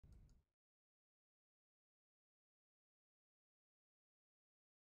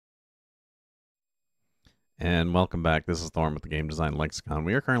And welcome back. This is Thorn with the Game Design Lexicon.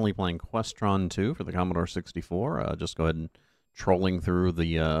 We are currently playing Questron II for the Commodore 64. Just go ahead and trolling through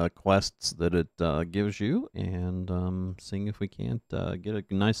the quests that it gives you and seeing if we can't get a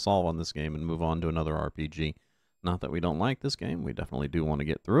nice solve on this game and move on to another RPG. Not that we don't like this game. We definitely do want to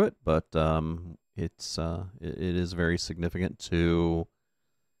get through it, but it is very significant to,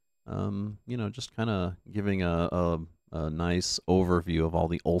 just kind of giving a nice overview of all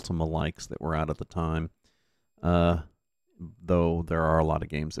the Ultima likes that were out at the time. Though there are a lot of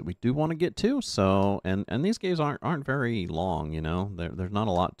games that we do want to get to, so and these games aren't very long, there's not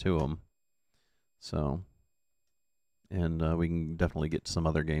a lot to them. So, and we can definitely get to some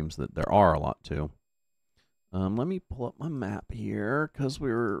other games that there are a lot to. Let me pull up my map here because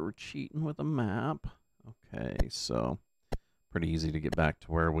we're cheating with a map. Okay, so pretty easy to get back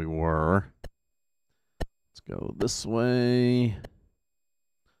to where we were. Let's go this way.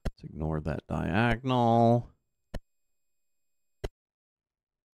 Let's ignore that diagonal.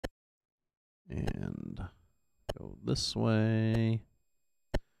 And go this way.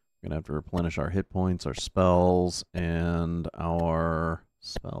 We're going to have to replenish our hit points, our spells, and our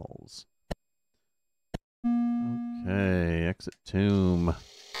spells. Okay, exit tomb.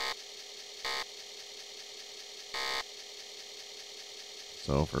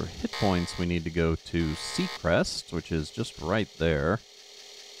 So for hit points, we need to go to Seacrest, which is just right there.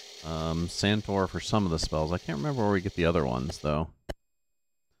 Santor for some of the spells. I can't remember where we get the other ones, though.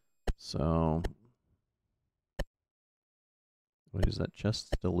 So, wait, is that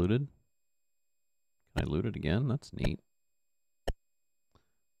chest still looted? Can I loot it again? That's neat.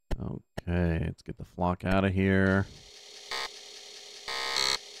 Okay, let's get the flock out of here.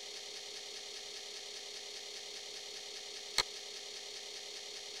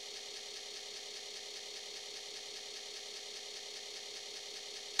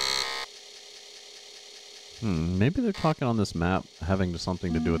 Maybe they're talking on this map having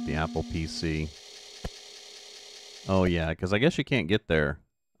something to do with the Apple PC. Oh yeah, because I guess you can't get there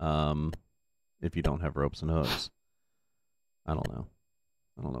if you don't have ropes and hooks. I don't know.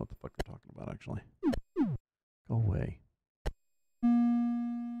 I don't know what the fuck they're talking about, actually. Go away.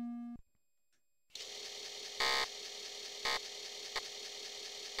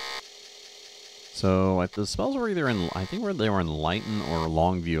 So the spells were either in, I think they were in Lighten or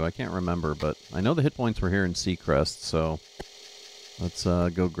Longview. I can't remember, but I know the hit points were here in Seacrest, so let's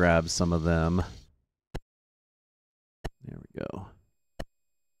go grab some of them. There we go.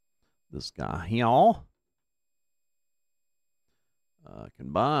 This guy, y'all.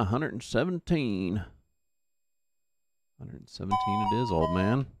 Can buy 117. 117 it is, old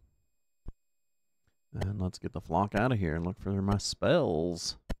man. And let's get the flock out of here and look for my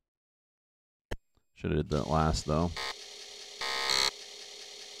spells. Should have did that last, though.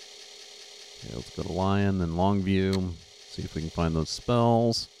 Okay, let's go to Lion, then Longview. See if we can find those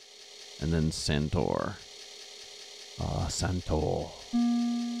spells. And then Santor. Santor.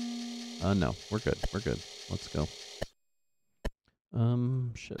 No, we're good. We're good. Let's go.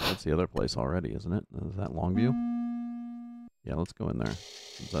 Shit, that's the other place already, isn't it? Is that Longview? Yeah, let's go in there.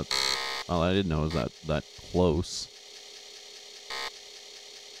 Is that... Well, I didn't know it was that close.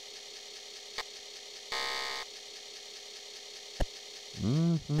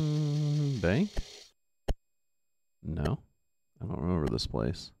 Bank? No. I don't remember this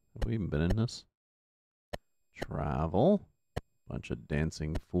place. Have we even been in this? Travel. Bunch of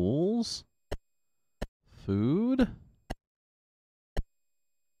dancing fools. Food.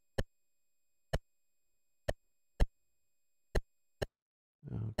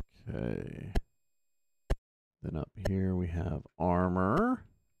 Okay. Then up here we have armor.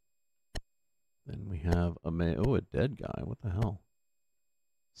 Then we have a dead guy. What the hell?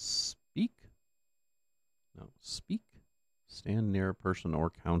 Speak? No, speak. Stand near a person or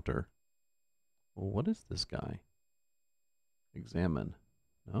counter. Well, what is this guy? Examine.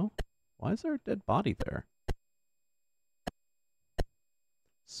 No? Why is there a dead body there?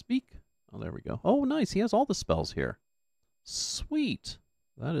 Speak. Oh, there we go. Oh, nice. He has all the spells here. Sweet.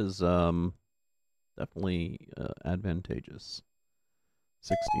 That is definitely advantageous.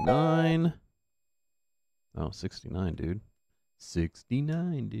 69. Oh, 69, dude.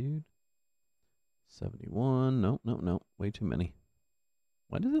 69, dude. 71. Nope. Way too many.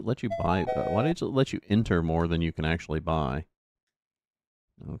 Why does it let you buy? Why does it let you enter more than you can actually buy?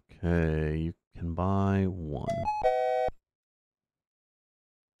 Okay, you can buy 1.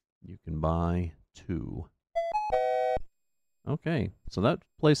 You can buy 2. Okay, so that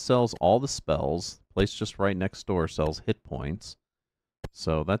place sells all the spells. The place just right next door sells hit points.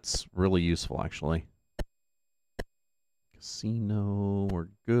 So that's really useful, actually. Casino, we're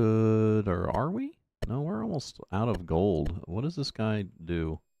good. Or are we? No, we're almost out of gold. What does this guy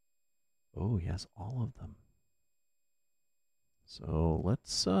do? Oh, he has all of them. So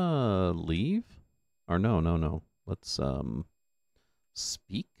let's leave. Or no. Let's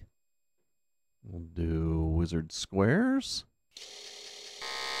speak. We'll do wizard squares.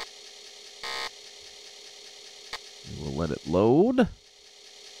 We'll let it load. Let's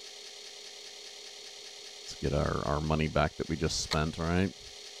get our money back that we just spent, right?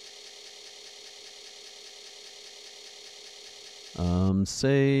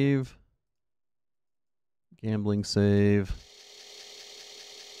 Save. Gambling save.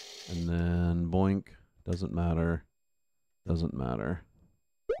 And then boink. Doesn't matter. Doesn't matter.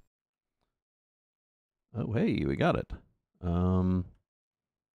 Oh, hey, we got it.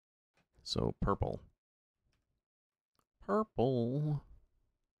 So purple. Purple.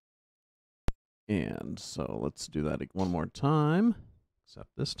 And so let's do that one more time. Except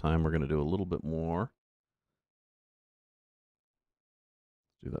this time we're going to do a little bit more.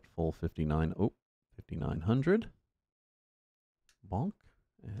 Do that full 59. Oh, 5,900. Bonk.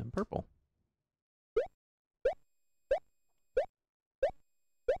 And purple.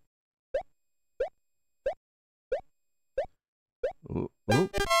 Ooh, ooh.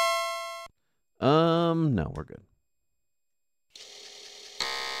 No, we're good.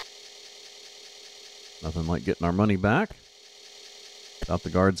 Nothing like getting our money back without the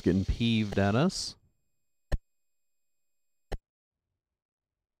guards getting peeved at us.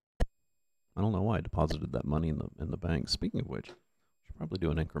 I don't know why I deposited that money in the bank. Speaking of which, I should probably do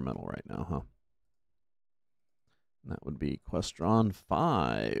an incremental right now, huh? And that would be Questron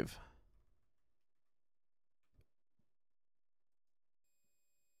 5.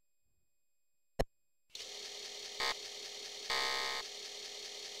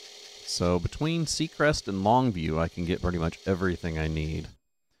 So between Seacrest and Longview, I can get pretty much everything I need.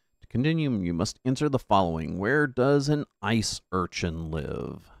 To continue, you must answer the following. Where does an ice urchin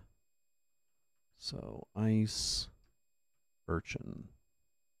live? So, ice urchin.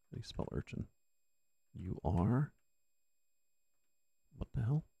 How do you spell urchin? U-R? What the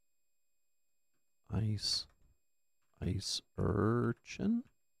hell? Ice urchin?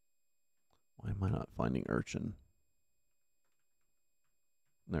 Why am I not finding urchin?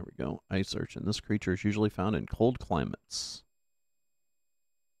 There we go. Ice urchin. This creature is usually found in cold climates.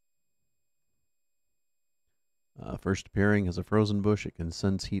 First appearing as a frozen bush, it can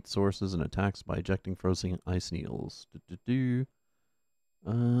sense heat sources and attacks by ejecting frozen ice needles.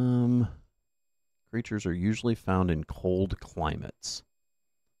 Creatures are usually found in cold climates.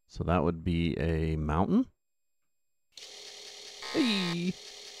 So that would be a mountain. Hey!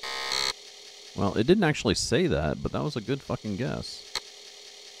 Well, it didn't actually say that, but that was a good fucking guess.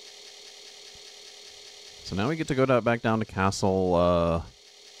 So now we get to go back down to Castle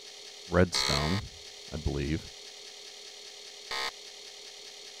Redstone, I believe.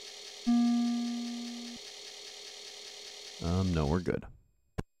 No, we're good.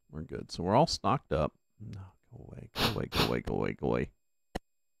 We're good. So we're all stocked up. No, go away, go away, go away, go away, go away.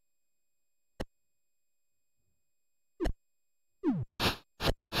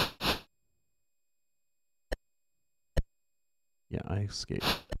 Yeah, I escaped.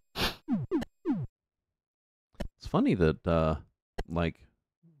 It's funny that, like,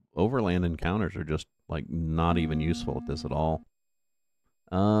 overland encounters are just, like, not even useful at this at all.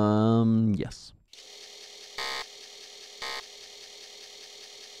 Yes.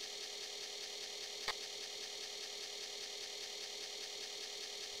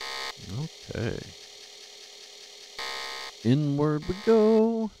 Okay. Inward we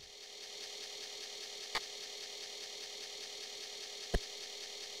go.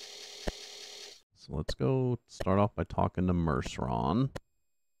 So let's go start off by talking to Merceron.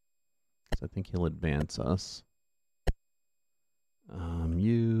 Because I think he'll advance us.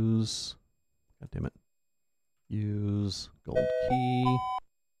 Use... God damn it. Use gold key.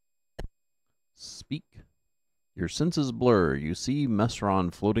 Speak. Your senses blur. You see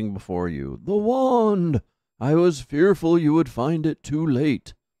Merceron floating before you. The wand! I was fearful you would find it too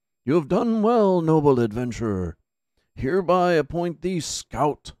late. You have done well, noble adventurer. Hereby appoint thee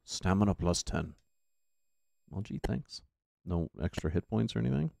scout. Stamina plus 10. Well, gee, thanks. No extra hit points or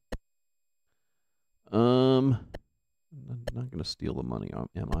anything? I'm not going to steal the money, am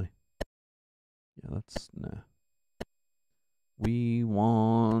I? Yeah, that's... nah. We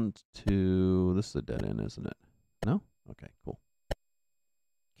want to... This is a dead end, isn't it? No? Okay, cool.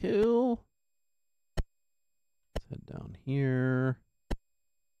 Kill. Let's head down here.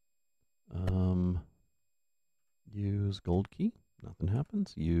 Use gold key. Nothing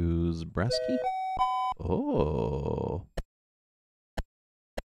happens. Use brass key. Oh.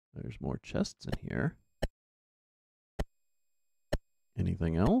 There's more chests in here.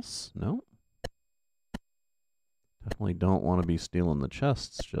 Anything else? No. Definitely don't want to be stealing the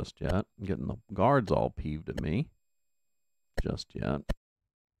chests just yet. I'm getting the guards all peeved at me. Just yet.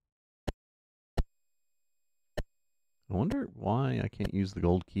 I wonder why I can't use the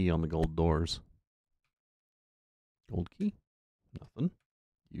gold key on the gold doors. Gold key? Nothing.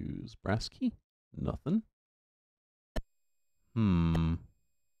 Use brass key? Nothing.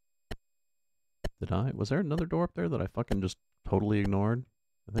 Was there another door up there that I fucking just totally ignored?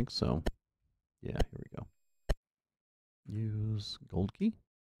 I think so. Yeah, here we go. Use gold key?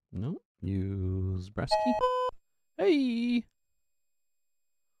 No. Use brass key? Hey!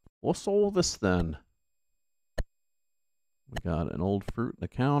 What's all this then? We got an old fruit in the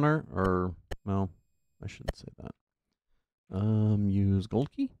counter, or, well, I shouldn't say that. Use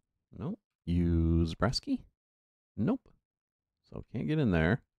gold key? Nope. Use brass key? Nope. So can't get in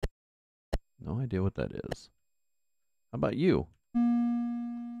there. No idea what that is. How about you?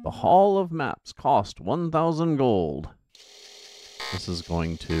 The Hall of Maps cost 1,000 gold. This is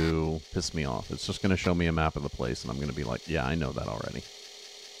going to piss me off. It's just going to show me a map of the place, and I'm going to be like, yeah, I know that already.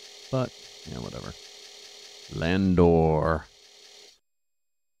 But, yeah, whatever. Landor.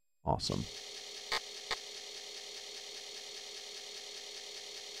 Awesome.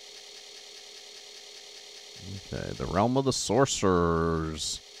 Okay, the Realm of the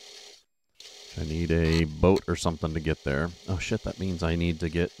Sorcerers. I need a boat or something to get there. Oh shit, that means I need to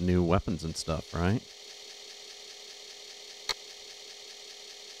get new weapons and stuff, right?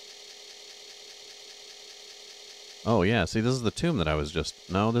 Oh yeah, see this is the tomb that I was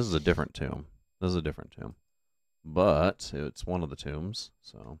just... No, this is a different tomb. This is a different tomb. But it's one of the tombs,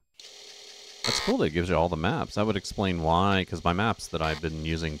 so... That's cool that it gives you all the maps. That would explain why, because my maps that I've been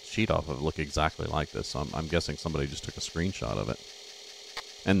using to cheat off of look exactly like this, so I'm guessing somebody just took a screenshot of it.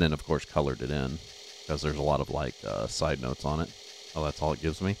 And then, of course, colored it in, because there's a lot of, like, side notes on it. Oh, that's all it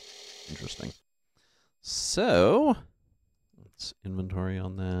gives me? Interesting. So, let's inventory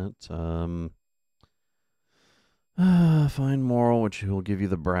on that. Find moral, which will give you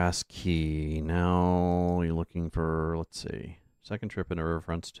the brass key. Now, you're looking for, let's see, second trip into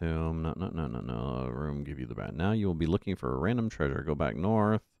Riverfront's tomb. No. Room, give you the brass. Now you will be looking for a random treasure. Go back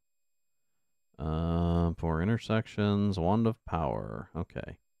north. For intersections, wand of power.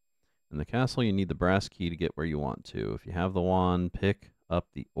 Okay. In the castle, you need the brass key to get where you want to. If you have the wand, pick up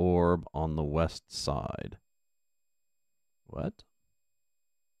the orb on the west side. What?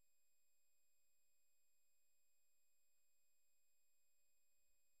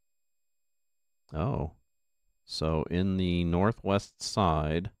 Oh. So in the northwest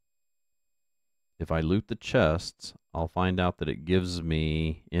side, if I loot the chests, I'll find out that it gives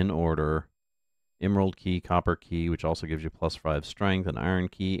me, in order, emerald key, copper key, which also gives you +5 strength, an iron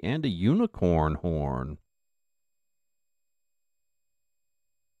key, and a unicorn horn.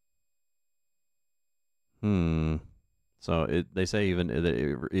 So they say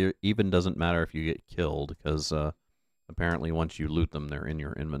it even doesn't matter if you get killed, because apparently once you loot them, they're in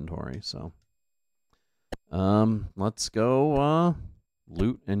your inventory. So, let's go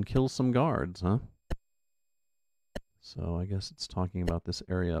loot and kill some guards, huh? So I guess it's talking about this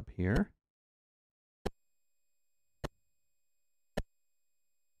area up here.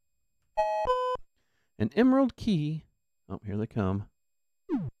 An emerald key. Oh, here they come.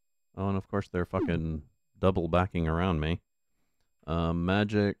 Oh, and of course they're fucking double backing around me.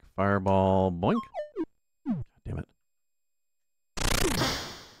 Magic, fireball, boink. God damn it.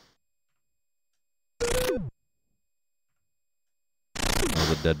 Oh,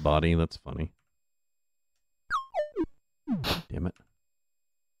 the dead body. That's funny. Damn it.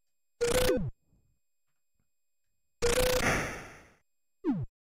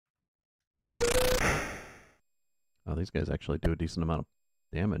 Oh, these guys actually do a decent amount of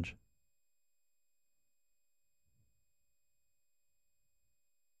damage.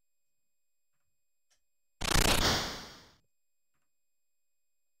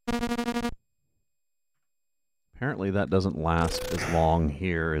 Apparently that doesn't last as long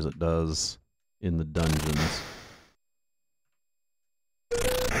here as it does in the dungeons.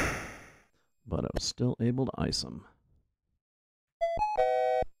 But I was still able to ice them.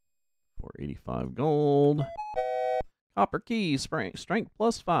 485 gold. Copper key, strength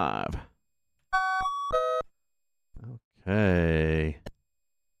 +5. Okay.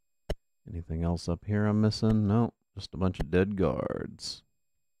 Anything else up here I'm missing? Nope. Just a bunch of dead guards.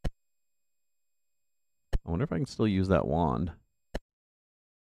 I wonder if I can still use that wand.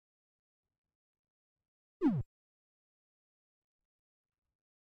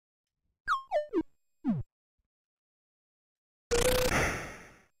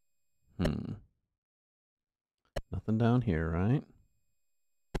 nothing down here, right?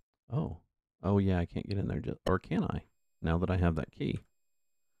 Oh. Oh, yeah, I can't get in there. Or can I? Now that I have that key.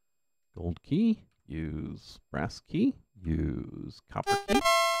 Gold key. Use brass key. Use copper key.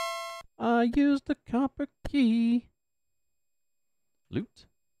 I used the copper key. Loot.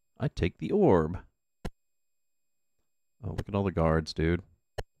 I take the orb. Oh, look at all the guards, dude.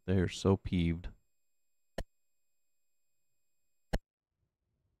 They are so peeved.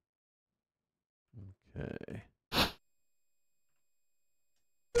 Okay. I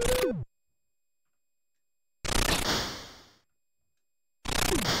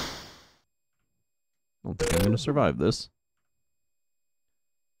don't think I'm going to survive this.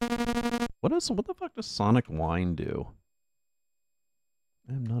 What the fuck does Sonic Wine do?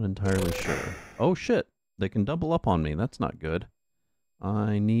 I'm not entirely sure. Oh shit, they can double up on me. That's not good.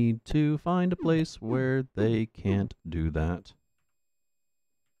 I need to find a place where they can't do that.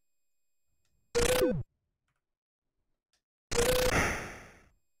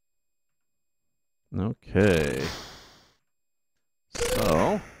 Okay.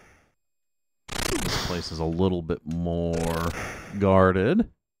 So, this place is a little bit more guarded.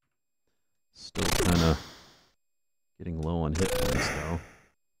 Still kind of getting low on hit points, though.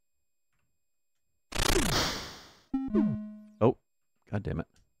 Oh, god damn it.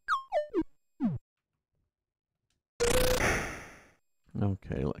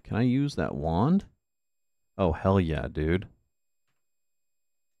 Okay, can I use that wand? Oh, hell yeah, dude.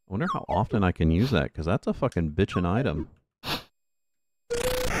 I wonder how often I can use that, because that's a fucking bitchin' item.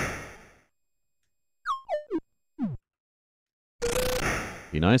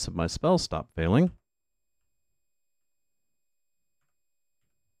 Be nice if my spells stop failing.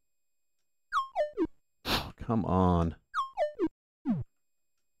 Oh, come on.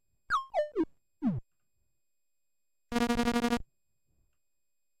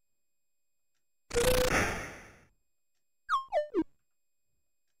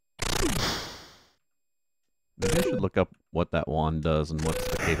 Maybe I should look up what that wand does and what's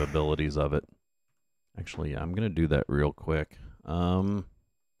the capabilities of it. Actually, yeah, I'm going to do that real quick. Let's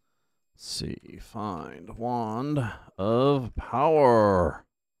see. Find Wand of Power.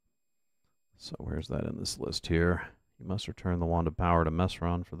 So where's that in this list here? You must return the Wand of Power to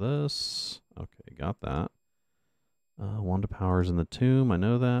Mesron for this. Okay, got that. Wand of Power is in the tomb. I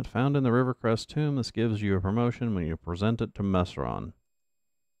know that. Found in the Rivercrest tomb. This gives you a promotion when you present it to Mesron.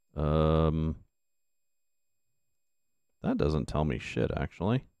 That doesn't tell me shit,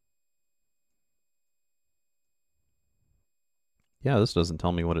 actually. Yeah, this doesn't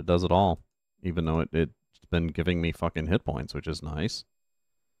tell me what it does at all. Even though it's been giving me fucking hit points, which is nice.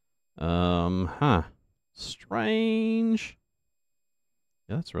 Huh. Strange.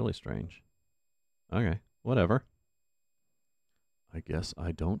 Yeah, that's really strange. Okay, whatever. I guess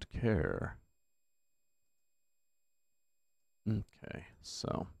I don't care. Okay,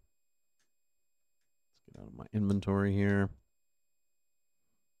 so. Let's get out of my inventory here.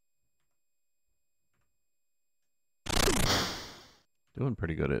 Doing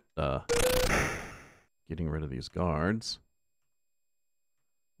pretty good at getting rid of these guards.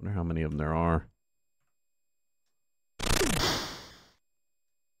 Wonder how many of them there are.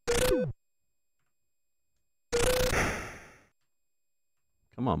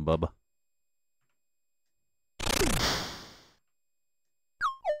 Come on, Bubba.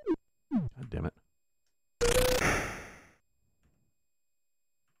 God damn it.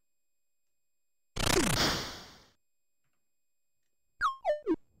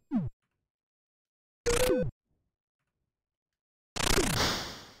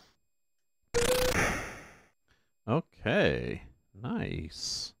 Okay,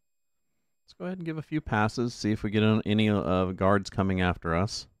 nice. Let's go ahead and give a few passes, see if we get any guards coming after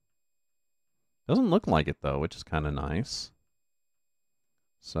us. Doesn't look like it, though, which is kind of nice.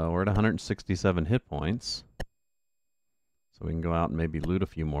 So we're at 167 hit points. So we can go out and maybe loot a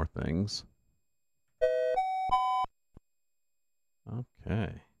few more things.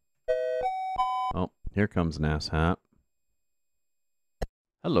 Okay. Oh, here comes an asshat.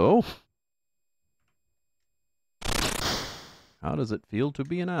 Hello. How does it feel to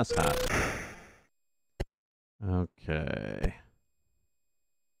be an asshat? Okay.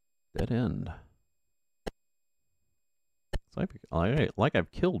 Dead end. It's like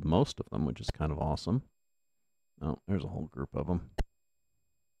I've killed most of them, which is kind of awesome. Oh, there's a whole group of them.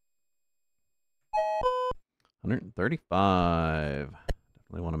 135.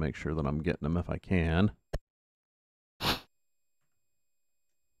 Definitely want to make sure that I'm getting them if I can.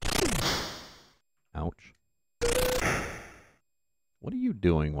 Ouch. What are you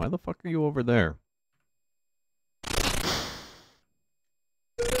doing? Why the fuck are you over there?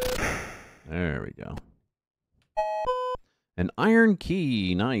 There we go. An iron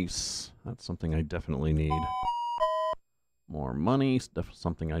key. Nice. That's something I definitely need. More money.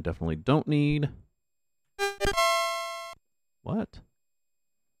 Something I definitely don't need. What?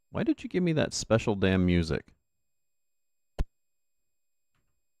 Why did you give me that special damn music?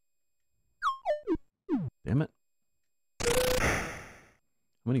 Damn it.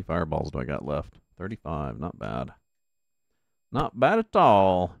 How many fireballs do I got left? 35. Not bad. Not bad at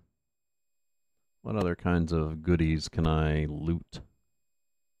all. What other kinds of goodies can I loot?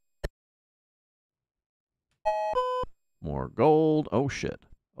 More gold. Oh, shit.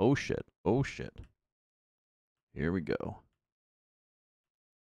 Oh, shit. Oh, shit. Here we go.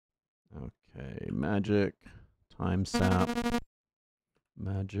 Okay, magic, time sap,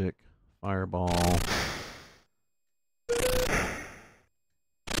 magic, fireball.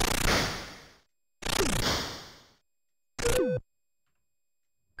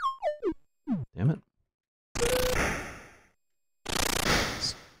 Damn it.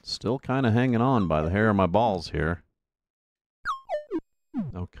 Still kind of hanging on by the hair of my balls here.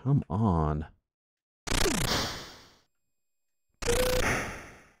 Oh, come on.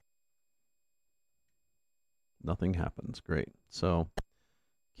 Nothing happens. Great. So,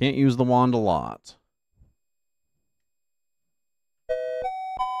 can't use the wand a lot.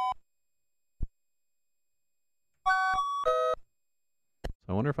 So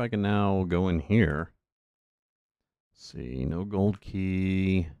I wonder if I can now go in here. Let's see, no gold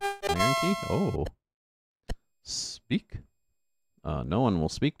key. Iron key? Oh. Speak. No one will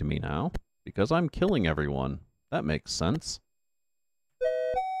speak to me now because I'm killing everyone. That makes sense.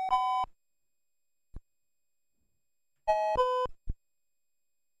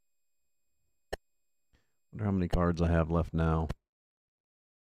 Wonder how many cards I have left now.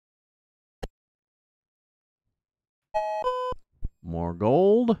 More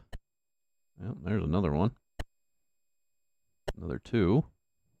gold. Well, there's another one. Another 2.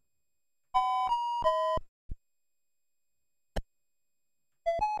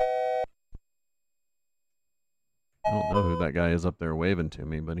 I don't know who that guy is up there waving to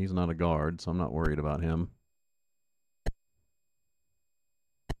me, but he's not a guard, so I'm not worried about him.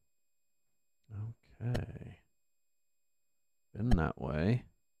 Okay. Been that way.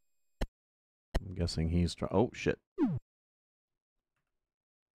 I'm guessing he's trying. Oh, shit.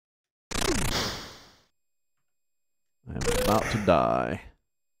 I am about to die.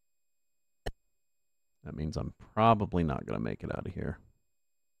 That means I'm probably not going to make it out of here.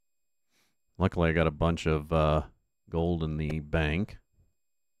 Luckily, I got a bunch of gold in the bank.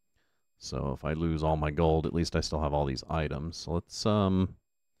 So if I lose all my gold, at least I still have all these items. So let's,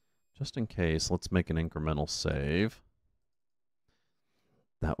 just in case, let's make an incremental save.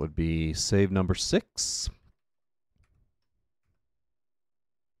 That would be save number 6.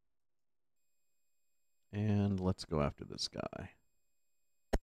 And let's go after this guy.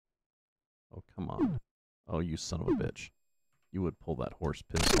 Oh, come on. Oh, you son of a bitch. You would pull that horse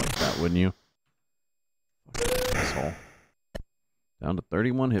piss like that, wouldn't you? Fucking asshole. Down to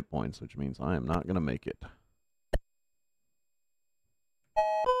 31 hit points, which means I am not going to make it.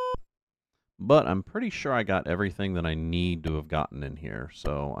 But I'm pretty sure I got everything that I need to have gotten in here,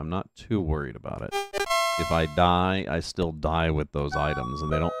 so I'm not too worried about it. If I die, I still die with those items,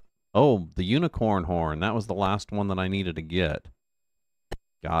 and they don't... Oh, the unicorn horn. That was the last one that I needed to get.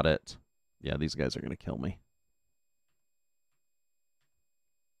 Got it. Yeah, these guys are going to kill me.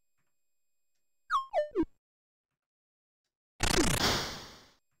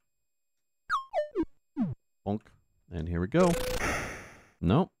 Bonk. And here we go.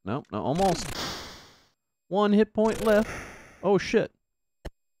 Nope, nope, no, almost. 1 hit point left. Oh, shit.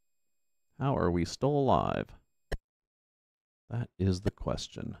 How are we still alive? That is the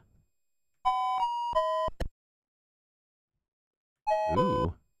question.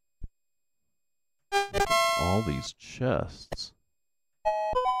 Ooh. Look at all these chests.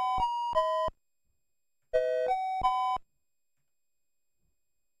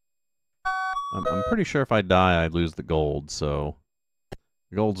 I'm pretty sure if I die, I lose the gold, so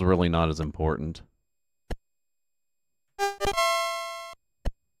the gold's really not as important.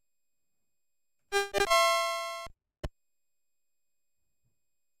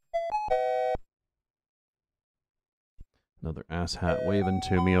 Another asshat waving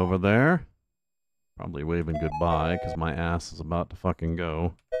to me over there. Probably waving goodbye, because my ass is about to fucking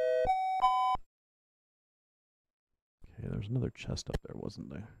go. Okay, there's another chest up there, wasn't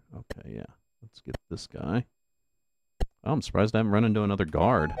there? Okay, yeah. Let's get this guy. Oh, I'm surprised I haven't run into another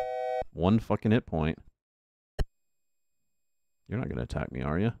guard. 1 fucking hit point. You're not going to attack me,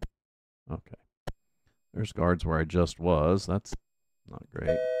 are you? Okay. There's guards where I just was. That's not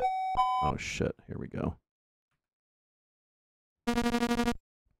great. Oh, shit. Here we go.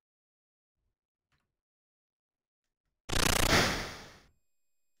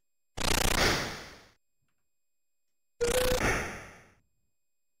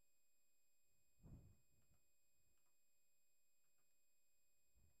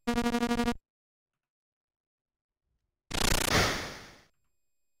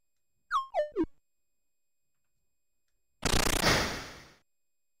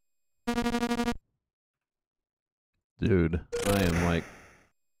 Dude, I am like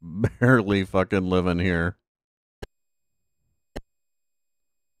barely fucking living here.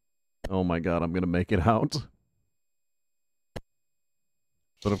 Oh my god, I'm gonna make it out.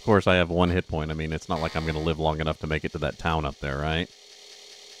 But of course I have 1 hit point. I mean, it's not like I'm gonna live long enough to make it to that town up there, right?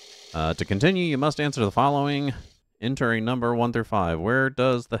 To continue, you must answer the following. Enter a number 1 through 5. Where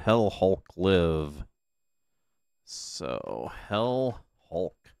does the Hell Hulk live? So, Hell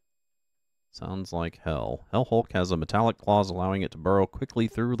Hulk. Sounds like hell. Hell Hulk has a metallic claws allowing it to burrow quickly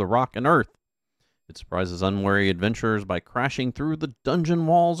through the rock and earth. It surprises unwary adventurers by crashing through the dungeon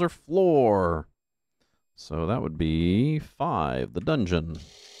walls or floor. So that would be 5, the dungeon.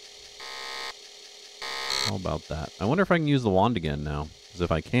 How about that? I wonder if I can use the wand again now. Because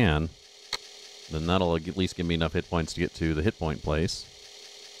if I can, then that'll at least give me enough hit points to get to the hit point place.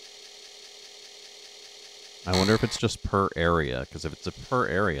 I wonder if it's just per area, because if it's a per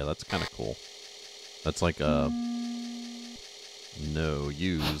area, that's kind of cool. That's like a... No,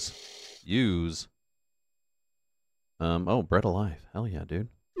 use. Use. Oh, bread alive. Hell yeah, dude.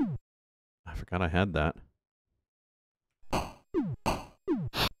 I forgot I had that.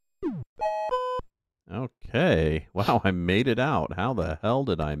 Okay. Wow, I made it out. How the hell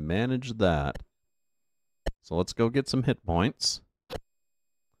did I manage that? So let's go get some hit points.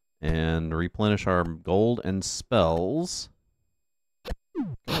 And replenish our gold and spells.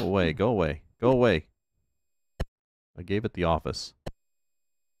 Go away, go away, go away. I gave it the office.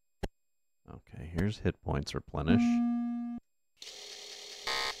 Okay, here's hit points replenish.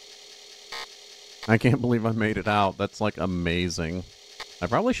 I can't believe I made it out. That's like amazing. I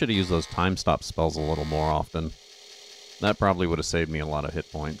probably should have used those time stop spells a little more often. That probably would have saved me a lot of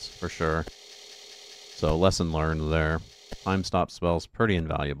hit points, for sure. So, lesson learned there. Time stop spells, pretty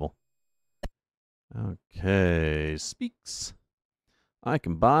invaluable. Okay, speaks. I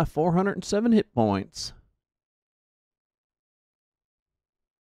can buy 407 hit points.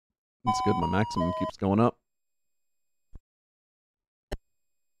 That's good, my maximum keeps going up.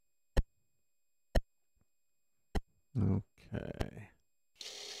 Okay.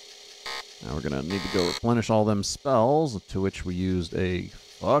 Now we're going to need to go replenish all them spells, to which we used a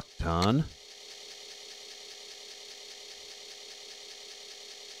fuck ton.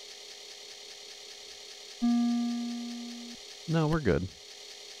 No, we're good.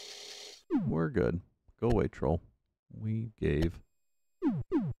 We're good. Go away, troll. We gave.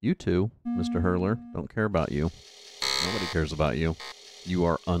 You too, Mr. Hurler. Don't care about you. Nobody cares about you. You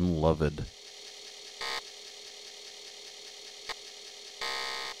are unloved.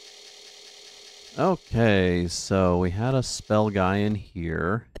 Okay, so we had a spell guy in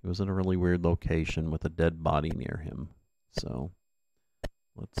here. He was in a really weird location with a dead body near him. So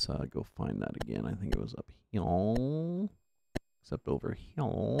let's go find that again. I think it was up here. Except over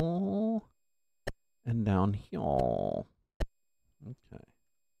here. And down here. Okay.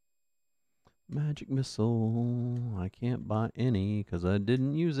 Magic missile. I can't buy any because I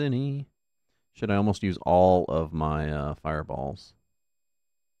didn't use any. Should I almost use all of my fireballs?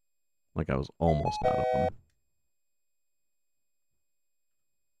 Like I was almost out of them.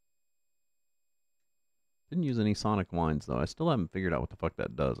 Didn't use any sonic wines though. I still haven't figured out what the fuck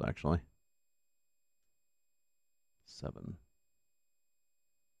that does actually. 7.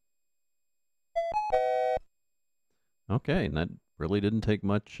 Okay, and that really didn't take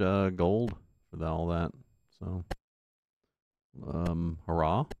much gold for all that. So,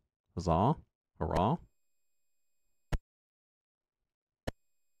 hurrah, huzzah, hurrah.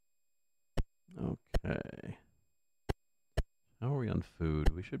 Okay. How are we on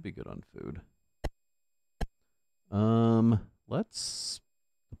food? We should be good on food. Let's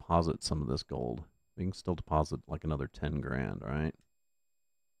deposit some of this gold. We can still deposit like another 10 grand, right?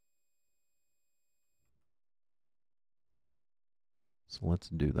 So let's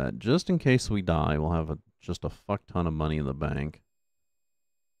do that. Just in case we die, we'll have just a fuck ton of money in the bank.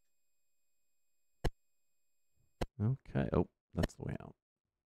 Okay. Oh, that's the way out.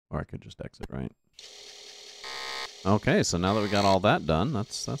 Or I could just exit, right? Okay, so now that we got all that done,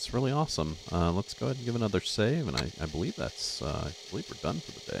 that's really awesome. Let's go ahead and give another save, and I believe that's I believe we're done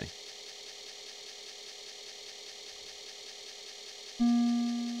for the day.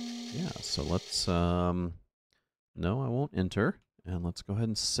 Yeah, so let's No, I won't enter. And let's go ahead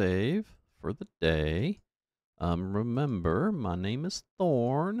and save for the day. Remember, my name is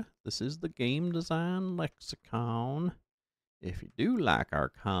Thorn. This is the Game Design Lexicon. If you do like our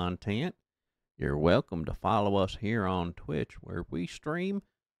content, you're welcome to follow us here on Twitch, where we stream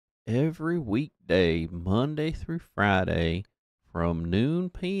every weekday, Monday through Friday, from noon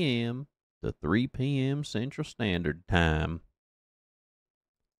p.m. to 3 p.m. Central Standard Time.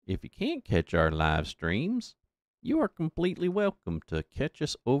 If you can't catch our live streams, you are completely welcome to catch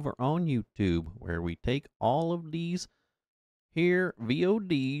us over on YouTube, where we take all of these here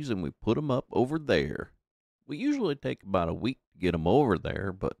VODs and we put them up over there. We usually take about a week to get them over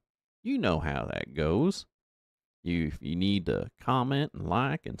there, but you know how that goes. If you need to comment and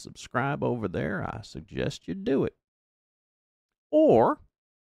like and subscribe over there, I suggest you do it. Or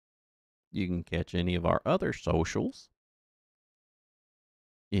you can catch any of our other socials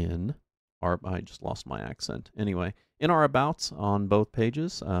in our, I just lost my accent. Anyway, in our abouts on both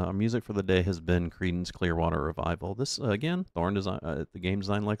pages, our music for the day has been Creedence Clearwater Revival. This, again, Thorn Design, at the Game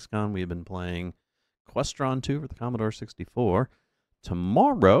Design Lexicon, we have been playing Questron II for the Commodore 64.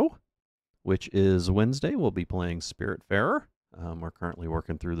 Tomorrow, which is Wednesday, we'll be playing Spiritfarer. We're currently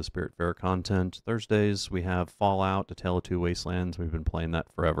working through the Spiritfarer content. Thursdays, we have Fallout, A Tale of Two Wastelands. We've been playing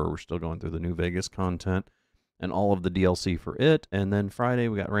that forever. We're still going through the New Vegas content and all of the DLC for it. And then Friday,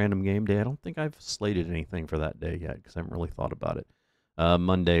 we got Random Game Day. I don't think I've slated anything for that day yet because I haven't really thought about it.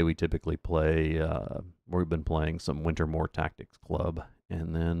 Monday, we typically play, we've been playing some Wintermore Tactics Club.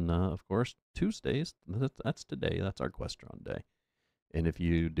 And then, of course, Tuesdays, that's today. That's our Questron day. And if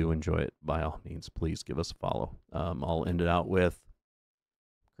you do enjoy it, by all means, please give us a follow. I'll end it out with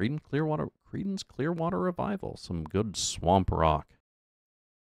Creedence Clearwater Revival, some good swamp rock.